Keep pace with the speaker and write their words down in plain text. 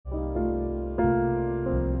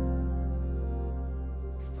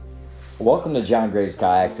Welcome to John Gray's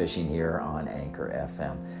Kayak Fishing here on Anchor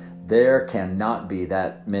FM. There cannot be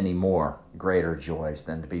that many more greater joys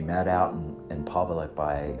than to be met out in public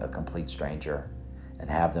by a complete stranger and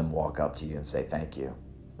have them walk up to you and say thank you.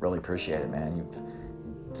 Really appreciate it, man.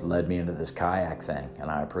 You've led me into this kayak thing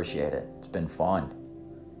and I appreciate it. It's been fun.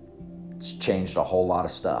 It's changed a whole lot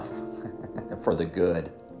of stuff for the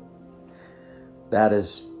good. That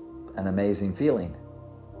is an amazing feeling.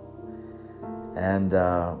 And,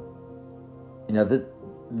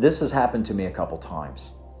 this has happened to me a couple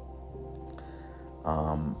times.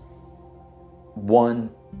 One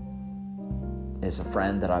is a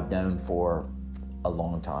friend that I've known for a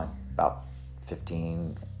long time, about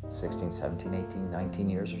 15, 16, 17, 18, 19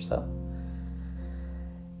 years or so.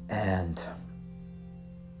 And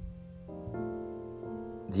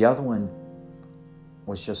the other one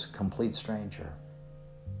was just a complete stranger.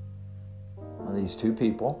 These two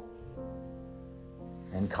people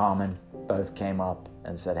in common both came up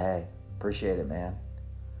and said, hey, appreciate it, man.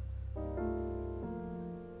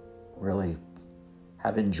 Really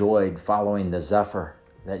have enjoyed following the Zephyr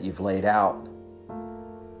that you've laid out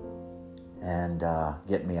and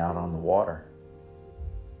getting me out on the water.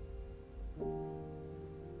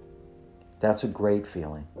 That's a great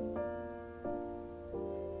feeling.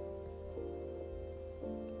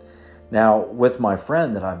 Now, with my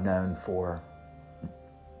friend that I've known for,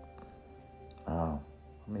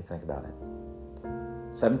 let me think about it,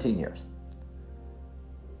 17 years.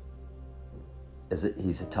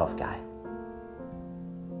 He's a tough guy.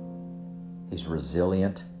 He's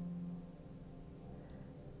resilient.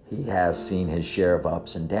 He has seen his share of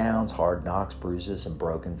ups and downs, hard knocks, bruises, and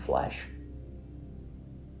broken flesh.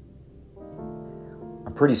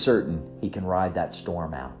 I'm pretty certain he can ride that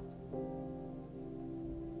storm out.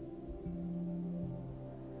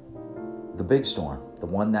 The big storm, the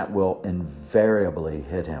one that will invariably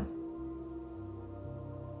hit him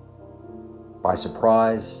by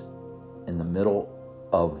surprise in the middle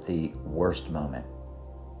of the worst moment.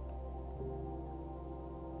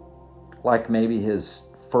 Like maybe his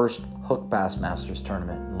first Hook Bass Masters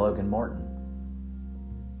tournament in Logan Martin.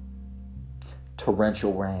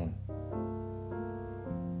 Torrential rain.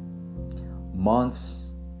 Months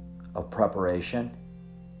of preparation,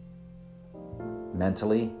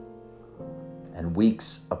 mentally, and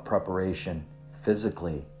weeks of preparation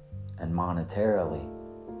physically and monetarily.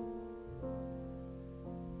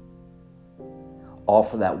 All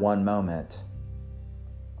for that one moment.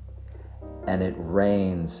 And it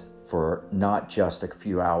rains for not just a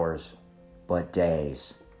few hours, but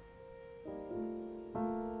days.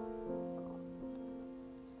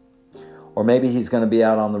 Or maybe he's going to be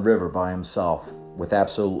out on the river by himself with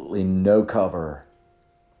absolutely no cover.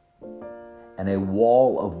 And a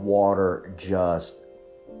wall of water just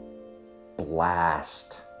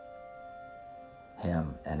blast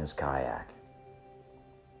him and his kayak.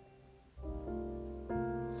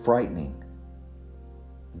 Frightening.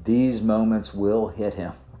 These moments will hit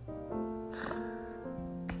him.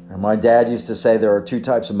 And my dad used to say there are two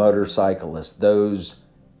types of motorcyclists: those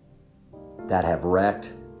that have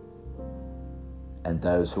wrecked and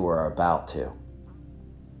those who are about to.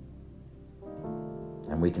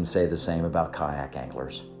 And we can say the same about kayak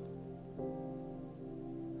anglers.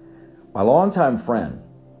 My longtime friend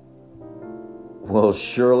will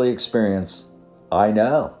surely experience, I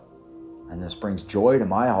know, and this brings joy to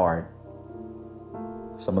my heart,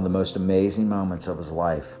 some of the most amazing moments of his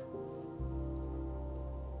life.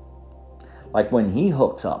 Like when he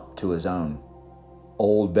hooked up to his own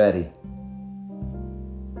Old Betty,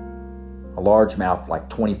 a largemouth like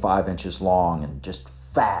 25 inches long and just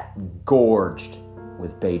fat and gorged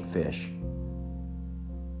with bait fish.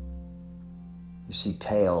 You see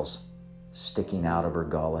tails sticking out of her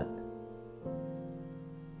gullet.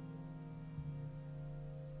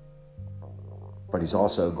 But he's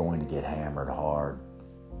also going to get hammered hard.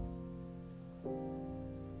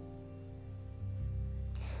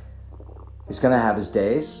 He's going to have his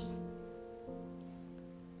days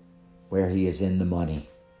where he is in the money.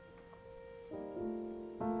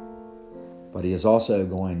 But he is also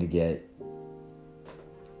going to get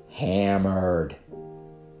hammered,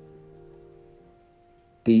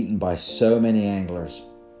 beaten by so many anglers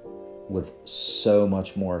with so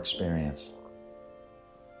much more experience.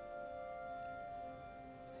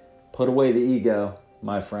 Put away the ego,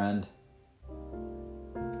 my friend.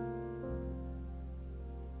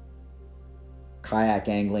 Kayak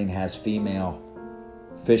angling has female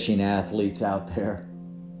fishing athletes out there.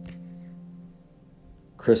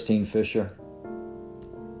 Christine Fisher.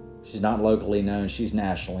 She's not locally known, she's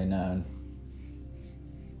nationally known.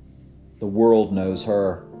 The world knows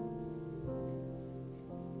her.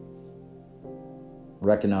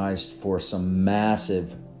 recognized for some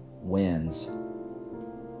massive wins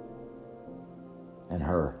in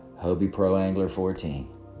her Hobie Pro Angler 14.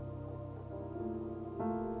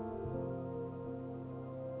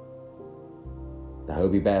 The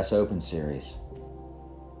Hobie Bass Open Series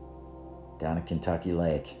down at Kentucky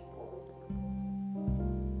Lake.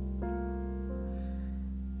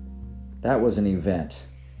 That was an event,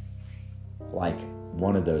 like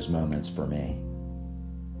one of those moments for me.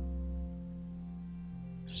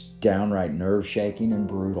 Just downright nerve-shaking and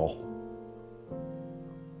brutal.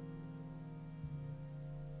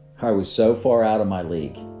 I was so far out of my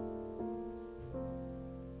league.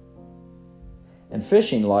 And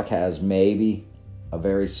fishing luck has maybe a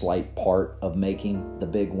very slight part of making the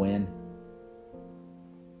big win.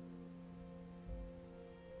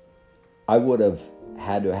 I would have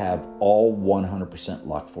had to have all 100%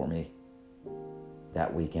 luck for me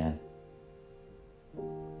that weekend.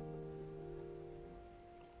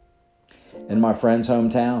 In my friend's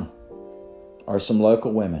hometown are some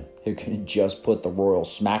local women who can just put the royal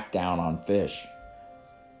smackdown on fish.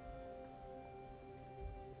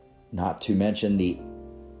 Not to mention the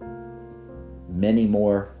many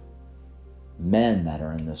more men that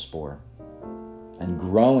are in this sport and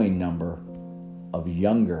growing number of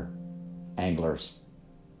younger anglers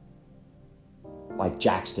like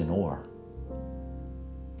Jackson Orr.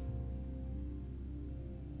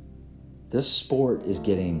 This sport is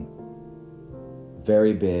getting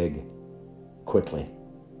very big quickly.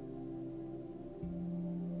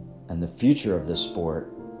 And the future of this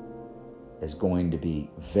sport is going to be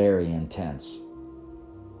very intense.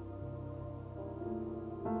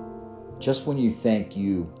 Just when you think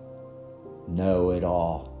you know it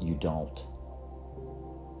all, you don't.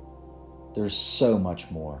 There's so much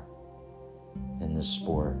more in this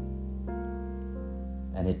sport.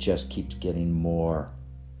 And it just keeps getting more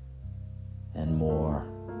and more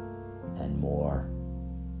and more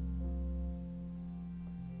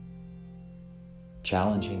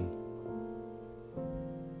challenging.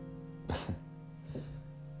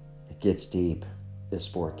 It gets deep. This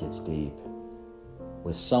sport gets deep.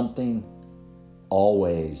 With something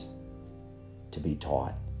always to be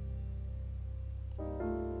taught.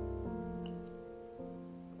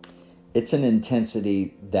 It's an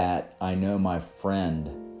intensity that I know my friend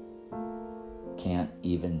can't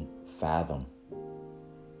even fathom.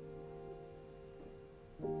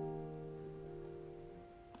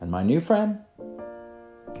 And my new friend,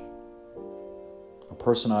 a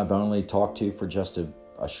person I've only talked to for just a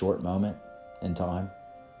short moment in time,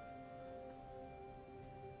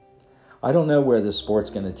 I don't know where this sport's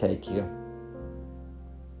going to take you.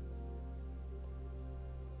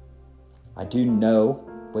 I do know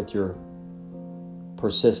with your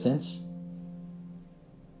persistence,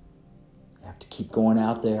 you have to keep going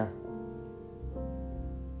out there.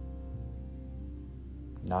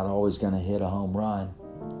 Not always going to hit a home run.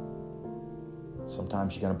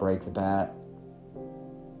 Sometimes you're going to break the bat.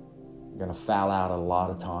 You're going to foul out a lot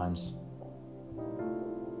of times.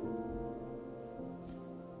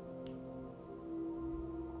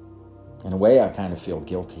 In a way, I kind of feel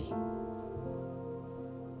guilty.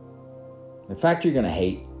 In fact, you're going to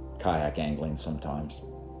hate kayak angling sometimes.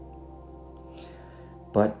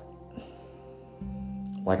 But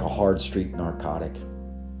like a hard street narcotic,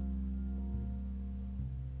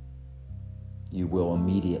 you will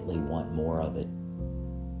immediately want more of it.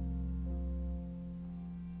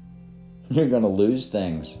 You're going to lose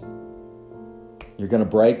things. You're going to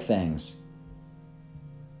break things.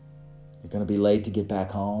 You're going to be late to get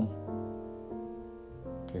back home.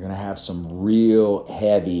 You're going to have some real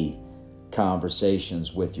heavy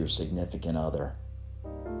conversations with your significant other.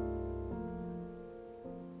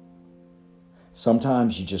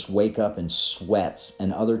 Sometimes you just wake up in sweats,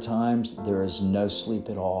 and other times there is no sleep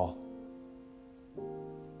at all.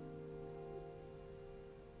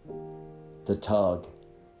 The tug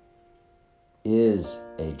is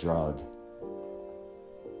a drug.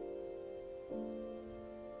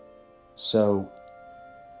 So,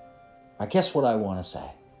 I guess what I want to say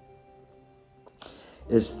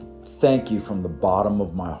is thank you from the bottom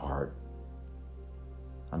of my heart.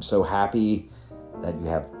 I'm so happy that you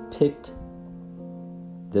have picked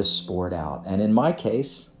this sport out. And in my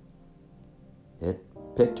case, it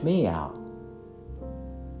picked me out.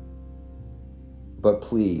 But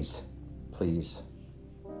please, please,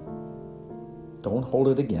 don't hold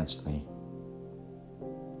it against me.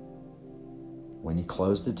 When you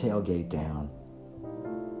close the tailgate down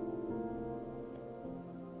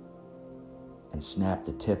and snap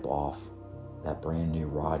the tip off that brand new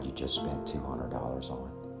rod you just spent $200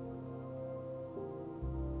 on.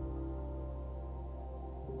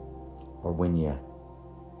 Or when you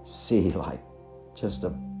see like just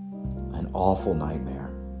an awful nightmare.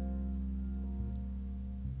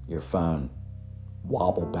 Your phone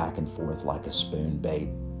wobble back and forth like a spoon bait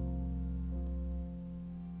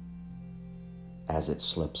as it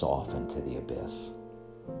slips off into the abyss.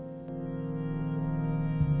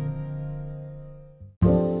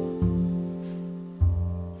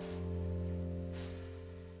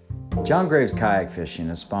 John Graves Kayak Fishing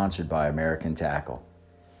is sponsored by American Tackle.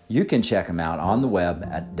 You can check them out on the web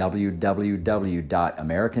at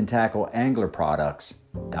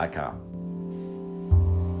www.americantackleanglerproducts.com.